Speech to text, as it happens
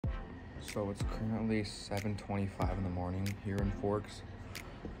So it's currently 7:25 in the morning here in Forks.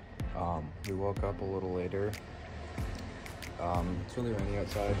 We woke up a little later. It's really rainy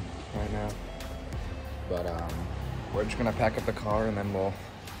outside right now, but we're just gonna pack up the car and then we'll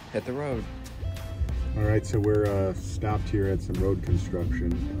hit the road. All right, so we're stopped here at some road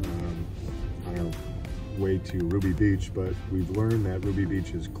construction on our way to Ruby Beach, but we've learned that Ruby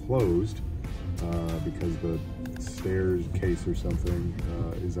Beach is closed because the stairs case or something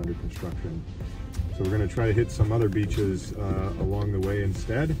is under construction. So we're gonna try to hit some other beaches along the way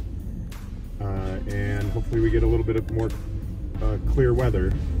instead, and hopefully we get a little bit of more clear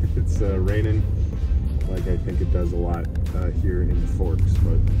weather. It's raining like I think it does a lot here in the Forks,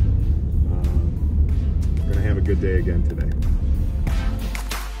 but we're gonna have a good day again today.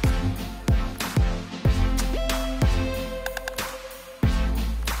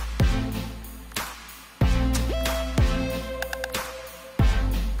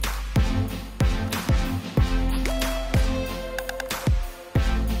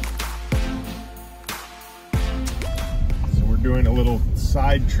 Doing a little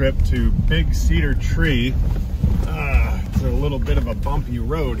side trip to Big Cedar Tree. It's a little bit of a bumpy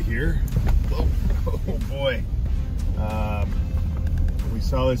road here. Oh boy. We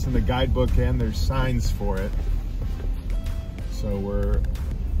saw this in the guidebook and there's signs for it. So we're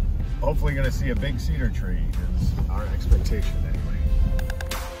hopefully going to see a big cedar tree is our expectation anyway.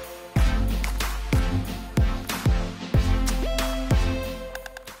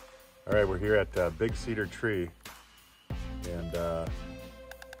 All right, we're here at Big Cedar Tree. And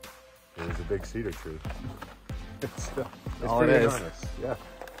it is a big cedar tree. It's all it is. Honest. Yeah,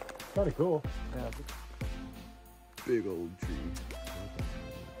 kind of cool. Yeah, big old tree.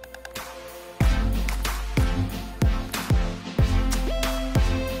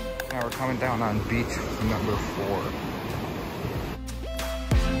 Now we're coming down on beach number 4.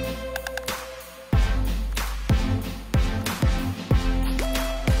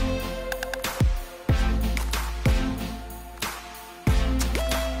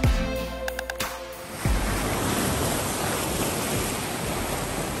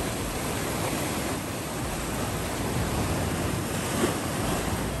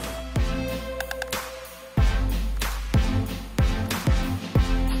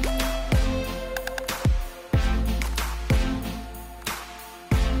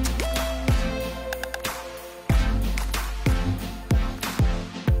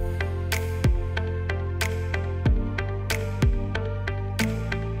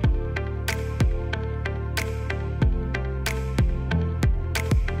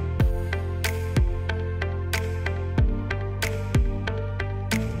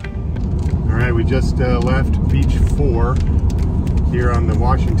 We just left Beach 4 here on the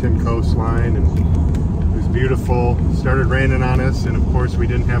Washington coastline, and it was beautiful. It started raining on us, and of course we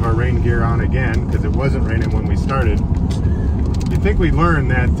didn't have our rain gear on again because it wasn't raining when we started. You'd think we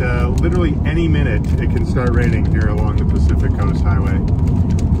learned that literally any minute it can start raining here along the Pacific Coast Highway.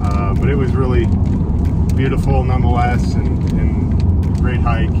 But it was really beautiful nonetheless, and great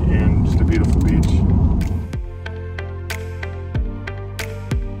hike and just a beautiful beach.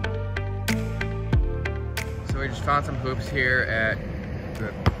 we just found some hoops here at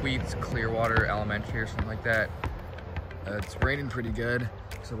the Wheats Clearwater Elementary or something like that. It's raining pretty good,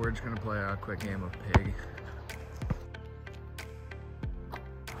 so we're just gonna play a quick game of pig.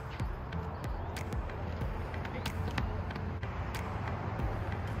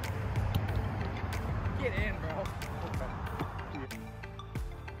 Get in, bro.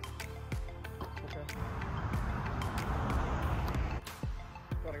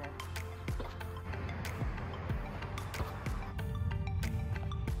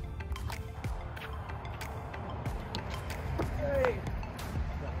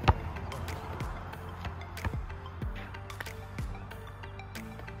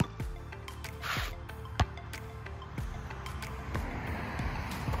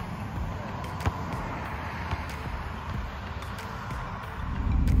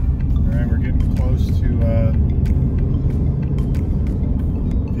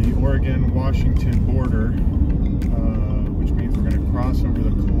 Oregon-Washington border, which means we're going to cross over the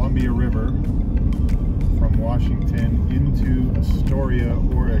Columbia River from Washington into Astoria,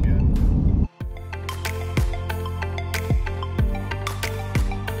 Oregon.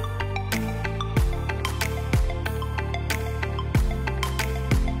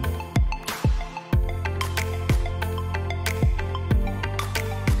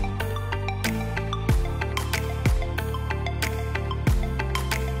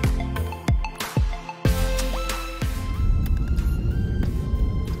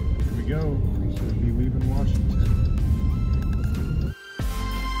 Go. We should be leaving Washington.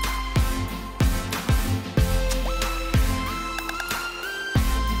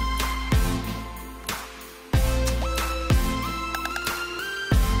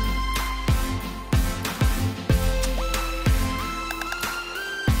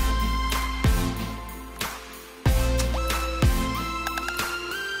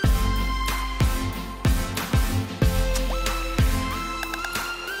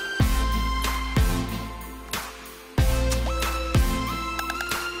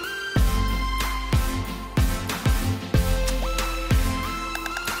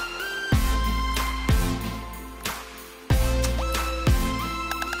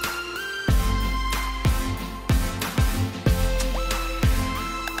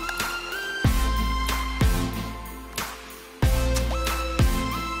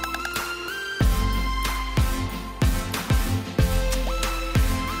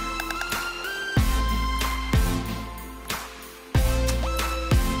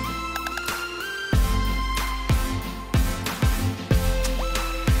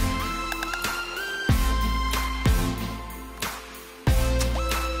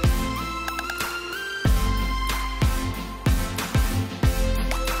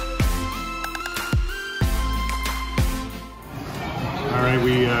 right,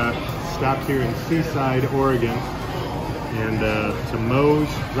 we stopped here in Seaside, Oregon, and to Moe's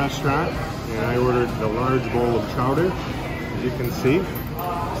restaurant, and I ordered the large bowl of chowder, as you can see.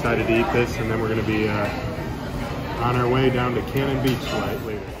 Decided to eat this, and then we're going to be on our way down to Cannon Beach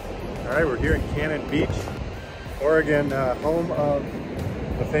later. All right, we're here in Cannon Beach, Oregon, home of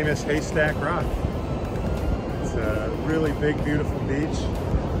the famous Haystack Rock. It's a really big, beautiful beach.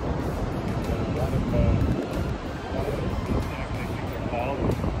 A lot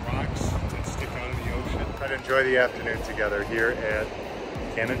of rocks that stick out of the ocean. Try to enjoy the afternoon together here at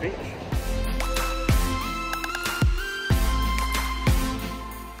Cannon Beach.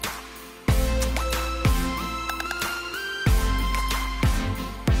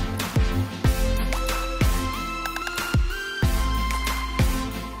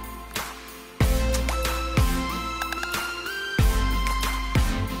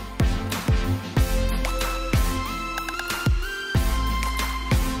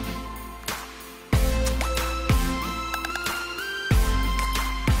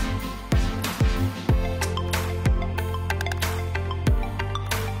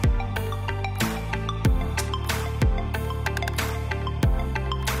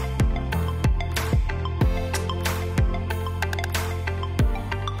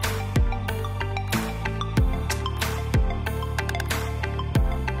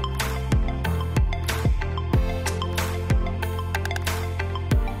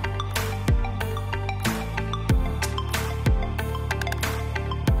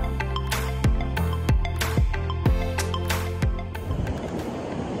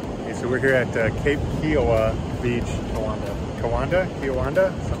 So we're here at Cape Kiowa Beach, Kiwanda,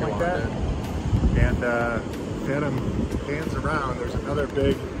 something like that. And Adam pans around. There's another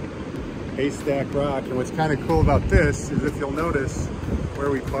big haystack rock. And what's kind of cool about this is if you'll notice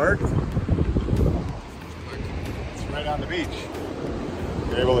where we parked, it's right on the beach.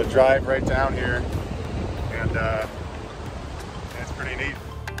 You're able to drive right down here, and it's pretty neat.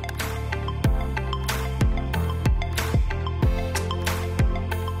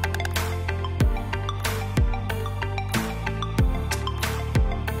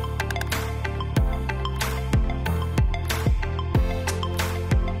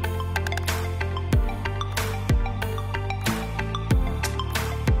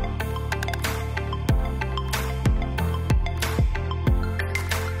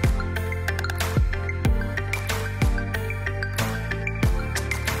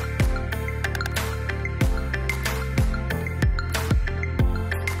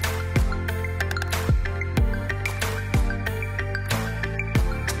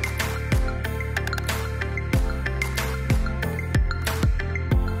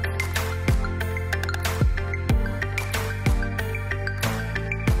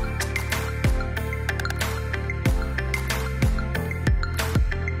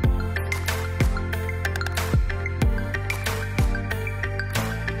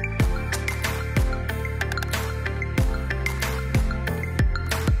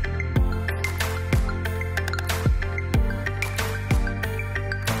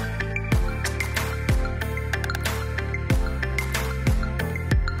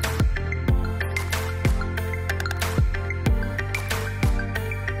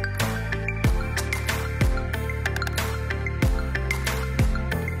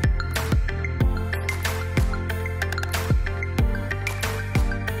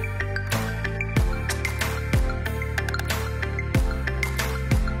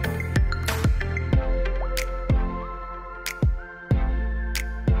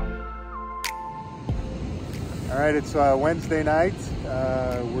 All right, it's Wednesday night.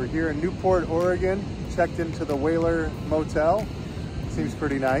 We're here in Newport, Oregon. Checked into the Whaler Motel. Seems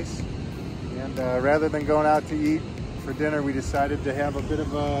pretty nice. And rather than going out to eat for dinner, we decided to have a bit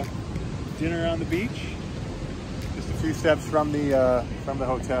of a dinner on the beach. Just a few steps from the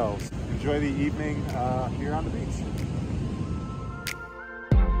hotel. Enjoy the evening here on the beach.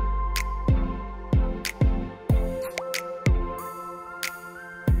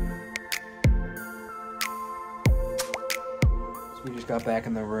 We just got back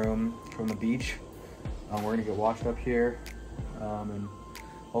in the room from the beach. We're gonna get washed up here and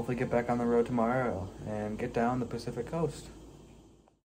hopefully get back on the road tomorrow and get down the Pacific coast.